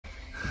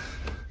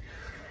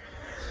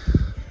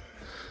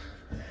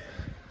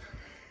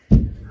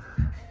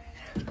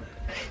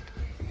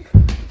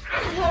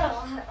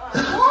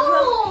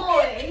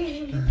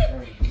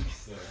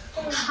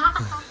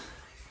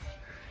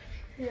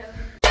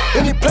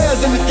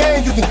players in the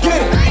game, you can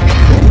get it.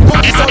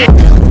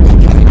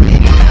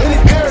 Any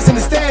parents in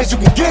the stands, you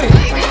can get it.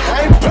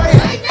 I ain't playing,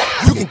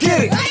 you can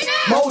get it.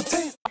 My whole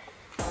team.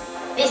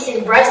 This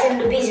is Bryson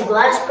the Beast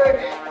Glasper.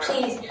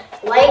 Please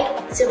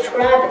like,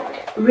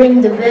 subscribe,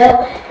 ring the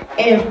bell,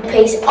 and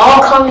paste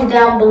all comments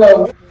down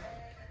below.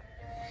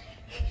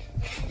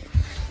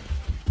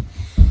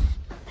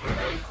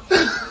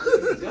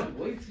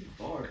 Way too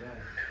far,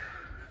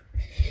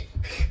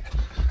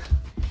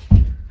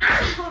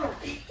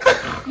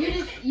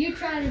 You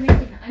trying to make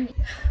it. I mean.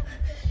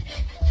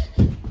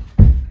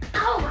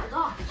 Oh my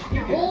God!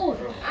 No.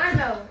 I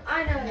know.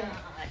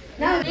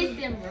 No, it's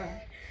them, bro.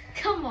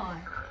 Come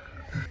on.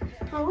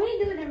 Oh, we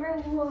ain't doing it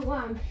real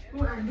while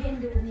I've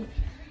been doing it.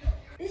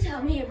 This is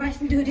how me and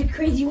Bryson do it the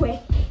crazy way.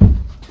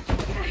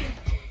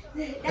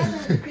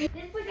 That's not crazy.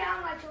 Let's put that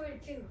on my Twitter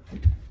too.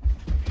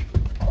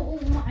 Oh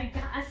my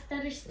God! I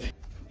stutter.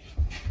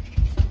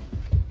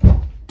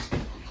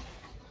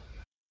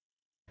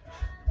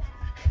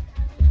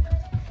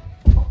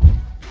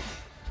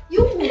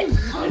 You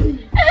won.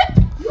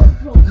 You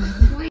broke.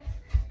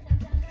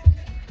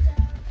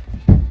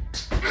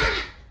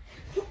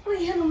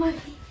 Wait, hang on my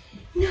feet.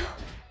 No. No,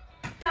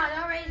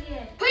 not right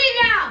yet. Put it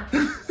down.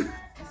 You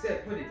said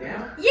put it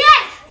down?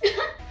 Yes.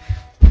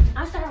 I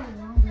started on the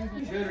wrong leg.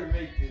 You better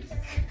make this.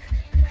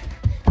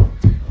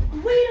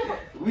 Wait up.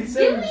 We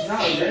said it's not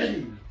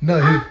ready. No,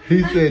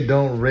 he said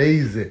don't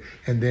raise it,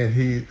 and then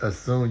he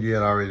assumed you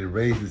had already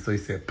raised it, so he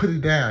said put it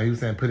down. He was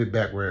saying put it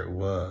back where it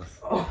was.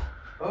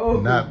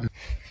 Oh. Not.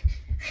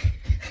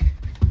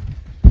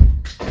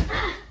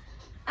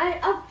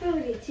 I feel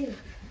it too.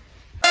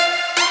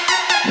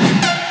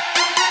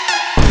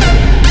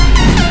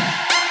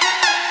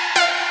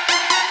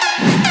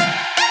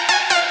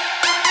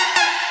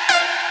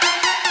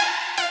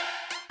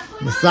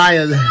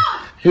 Messiah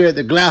here at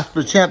the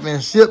Glasper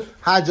Championship,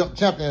 High Jump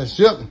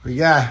Championship. We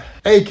got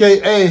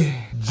AKA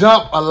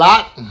Jump a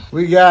Lot.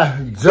 We got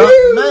Jump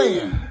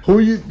Man. Who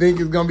you think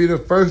is gonna be the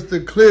first to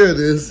clear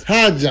this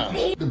high jump?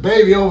 The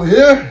baby over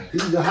here,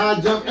 he's the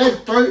high jump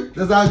expert.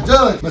 That's our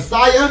judge,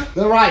 Messiah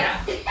the Raya.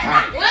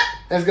 Right,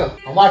 let's go.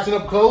 I'm watching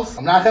up close.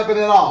 I'm not helping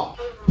at all.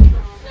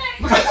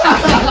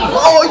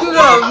 Oh, you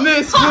gotta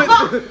miss with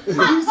the...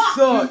 You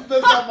suck.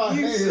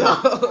 You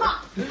suck.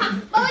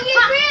 Oh, we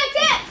get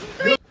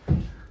 3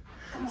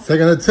 attempts.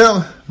 Second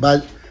attempt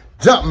by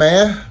Jump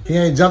Man. He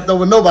ain't jumped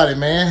over nobody,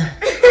 man.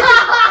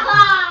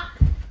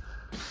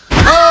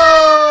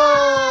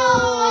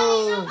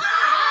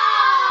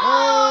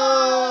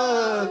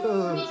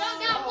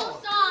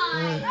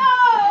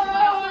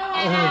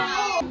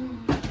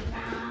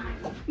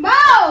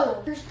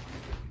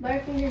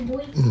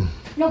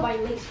 Nobody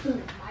likes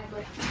food.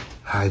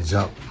 High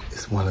jump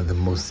is one of the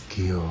most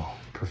skilled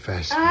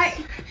professions. All right.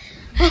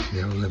 In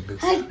the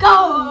Olympics. Let's go.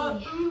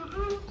 All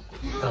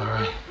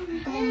right.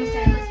 Come on, Mr.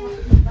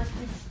 Let's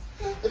this.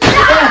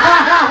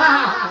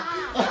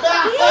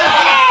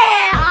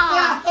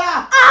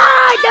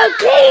 The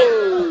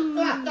king.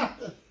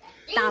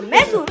 Don't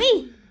mess with me.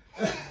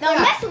 Don't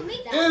mess with me.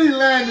 And he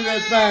landed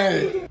that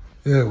thing.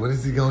 Yeah, what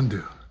is he gonna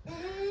do?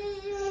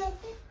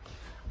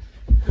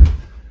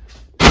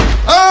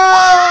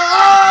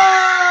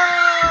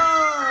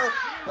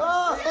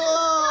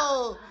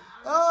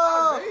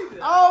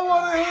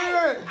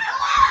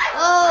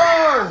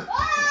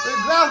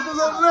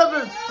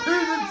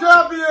 He's a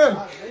champion.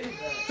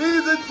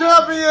 He's a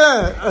champion.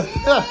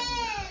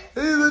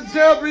 He's a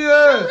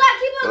champion.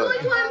 Keep on going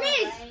to our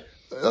miss.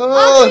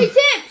 All 3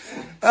 tips.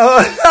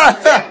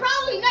 You're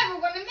probably never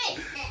going to miss.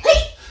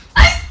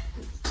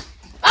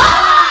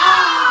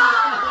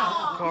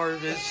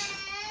 Garbage.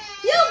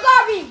 You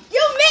garbage.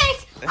 You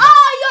missed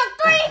all your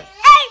 3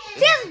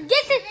 tips.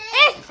 Get it.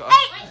 It's 8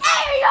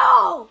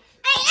 aerial.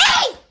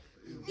 8.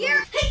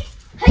 You're 8.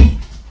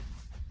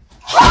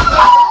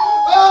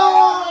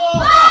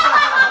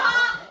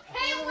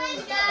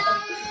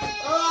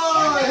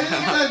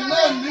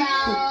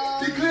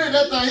 He cleared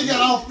that thing. He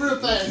got all 3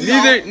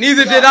 things.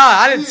 Neither did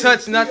I. I didn't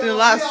touch nothing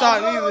last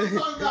shot neither. We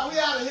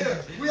out of here.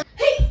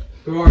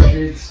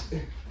 Garbage.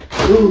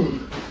 Ooh.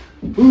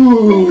 Who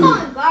you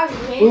calling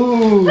garbage, man?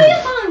 Ooh. Who you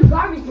calling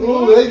garbage, man?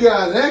 Ooh, they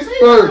got an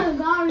expert.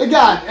 They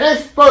got an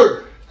expert.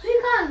 Who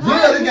you calling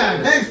garbage? Yeah, they got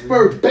an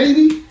expert,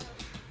 baby.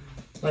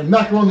 Like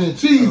macaroni and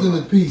cheese in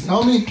this piece,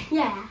 homie.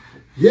 Yeah.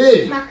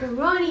 Yeah.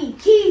 Macaroni and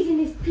cheese in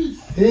this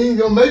piece. He ain't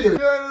gonna make it. Turn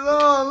it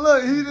on.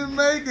 Look, he didn't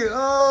make it.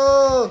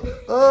 Oh.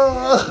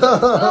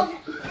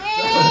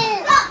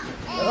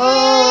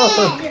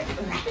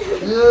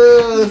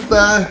 Yes,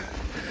 son.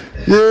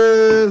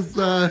 Yes,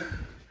 son.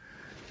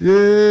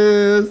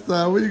 Yes,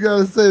 son. What you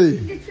gotta say?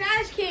 The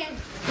trash can.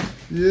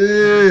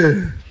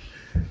 Yeah.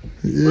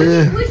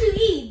 Yeah. What you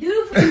eat,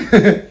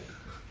 dude?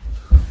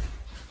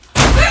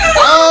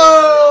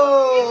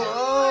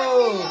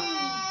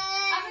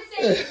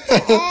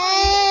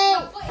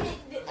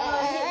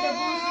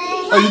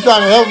 Are you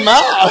trying to help him out?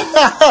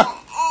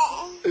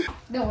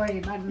 Don't worry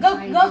about it. Go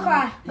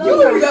cry.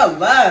 You got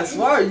last.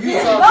 Why are you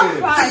talking? Go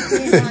cry.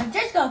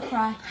 Just go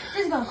cry.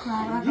 Just go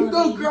cry. Like You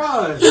go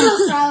cry. You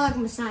go cry like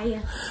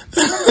Messiah.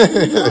 Let's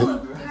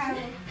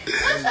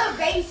go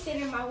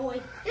babysitter, my boy.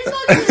 Just go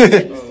to the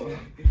babysitter.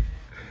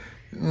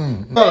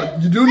 Oh,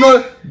 you do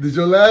know this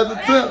your last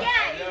attempt?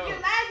 Yeah, it's your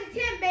last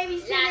attempt,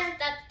 babysitter.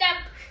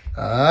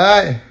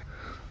 Alright.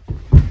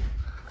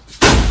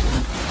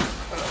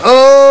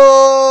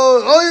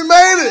 Oh, you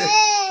made it.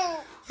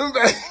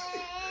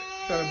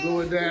 Trying to blow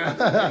it down.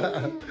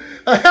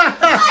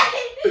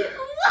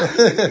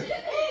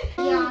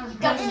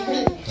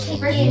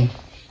 Yeah,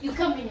 you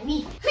coming to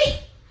me.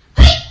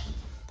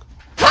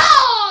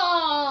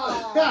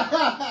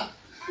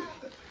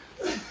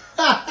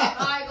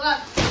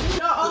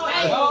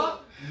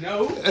 No,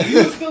 you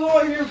were still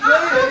on here playing.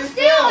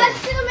 I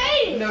still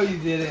made it. No, you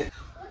didn't.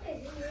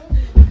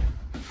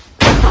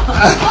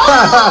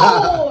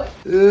 Oh!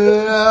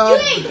 Yeah.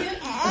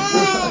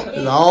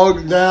 It's all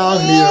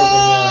downhill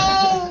from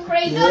now.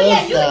 Crazy. Oh,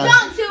 yeah, you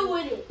done too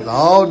with it. It's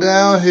all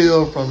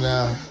downhill from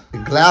now. The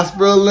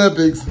Glasper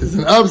Olympics is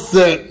an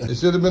upset. It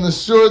should have been a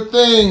sure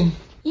thing.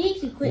 You need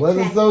to quit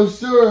Wasn't so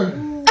sure.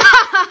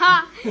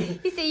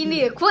 He said you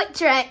need a quick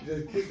track.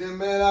 Just kick that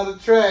man out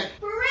of track.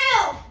 For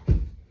real.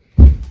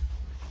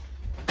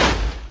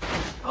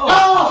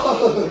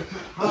 Oh!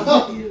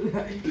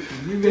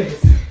 You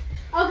missed.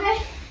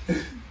 Okay.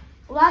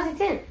 Last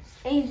attempt.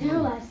 Ain't your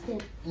last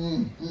attempt.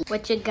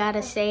 What you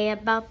gotta say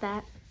about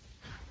that?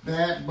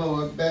 Bad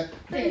boy, bad.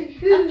 Okay,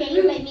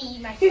 you made me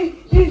eat my shit.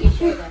 You can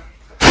show that.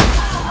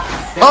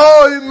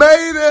 Oh, you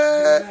made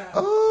it!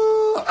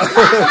 Oh!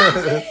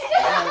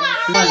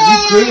 You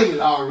cleared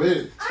it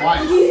already.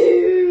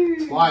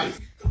 Twice.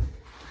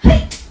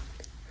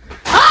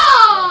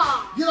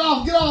 Oh!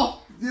 Get off!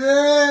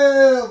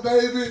 Yeah,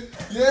 baby.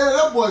 Yeah,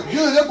 that boy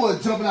good. That boy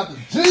jumping out the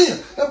gym.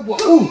 That boy,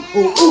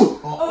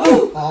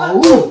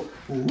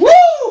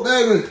 woo,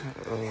 baby.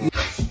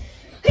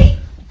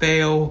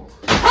 Fail.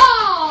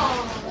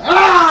 Oh!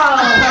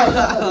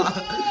 Ah!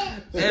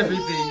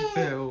 Everything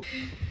failed.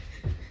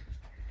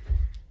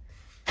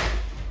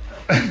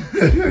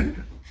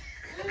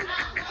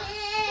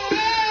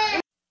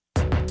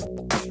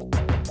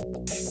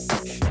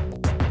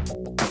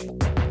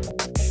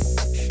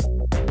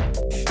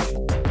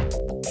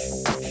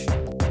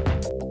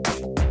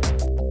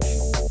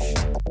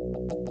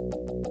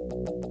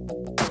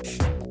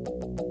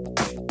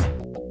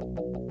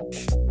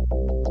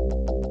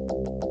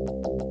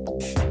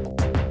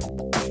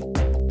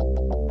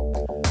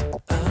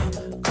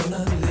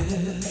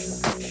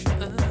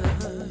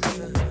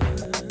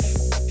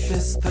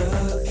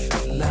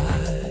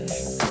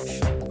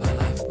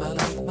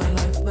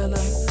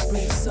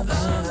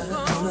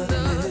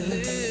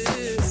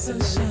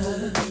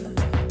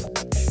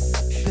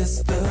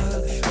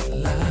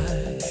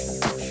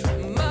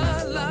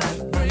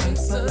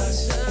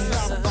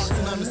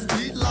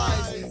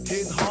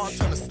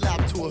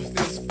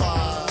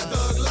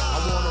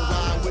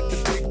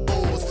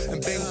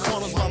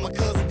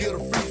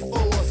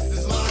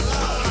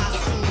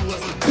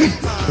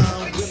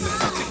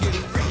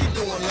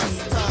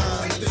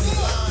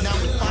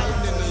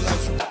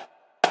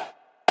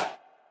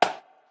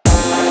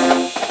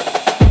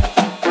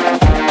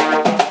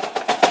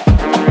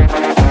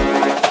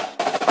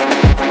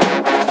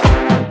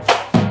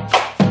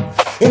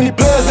 Any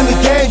players in the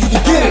game, you can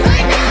get it.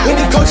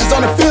 Any coaches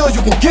on the field, you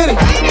can get it.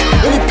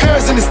 Any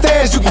parents in the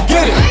stands, you can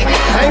get it.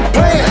 I ain't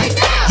playing,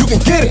 you can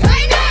get it.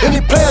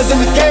 Any players in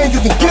the game, you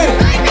can get it.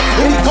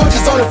 Any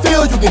coaches on the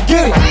field, you can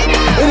get it.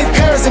 Any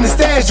parents in the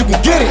stands, you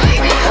can get it.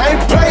 I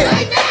ain't playing,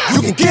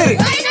 you can get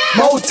it.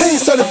 My whole team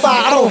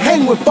certified, I don't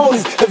hang with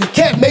phonies. If you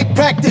can't make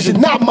practice,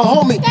 you're not my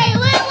homie. They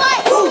live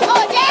like,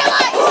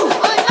 daylight,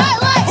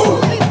 nightlight,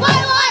 we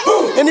fight like.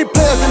 Any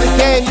players in the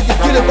game, you can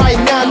get it right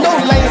now. No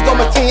lanes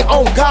on my team,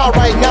 on God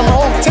right now.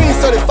 My whole team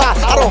certified,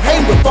 I don't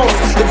hang with folks.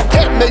 If you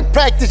can't make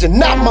practice, you're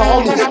not my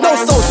homie. No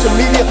social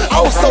media, I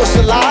don't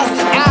socialize.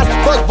 Eyes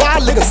fuck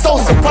wide, looking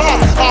so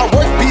surprised. Hard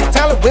work beat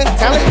talent when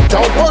talent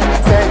don't work.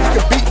 Saying you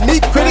can beat me,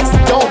 critics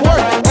don't work.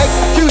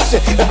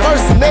 Execution and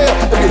personnel,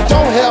 if you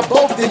don't have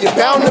both, then you're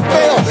bound to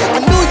fail. I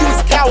knew you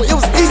was a coward, it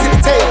was easy to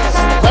tell.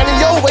 Running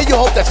your way, you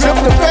hope that trip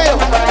to fail.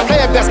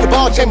 Playing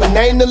basketball, change my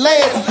name to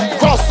Lance.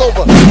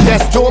 Crossover,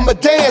 that's doing my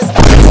dance.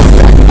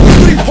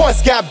 3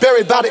 points got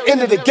buried by the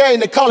end of the game.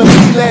 They call it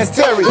Lance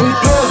Terry. Any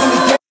players in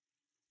the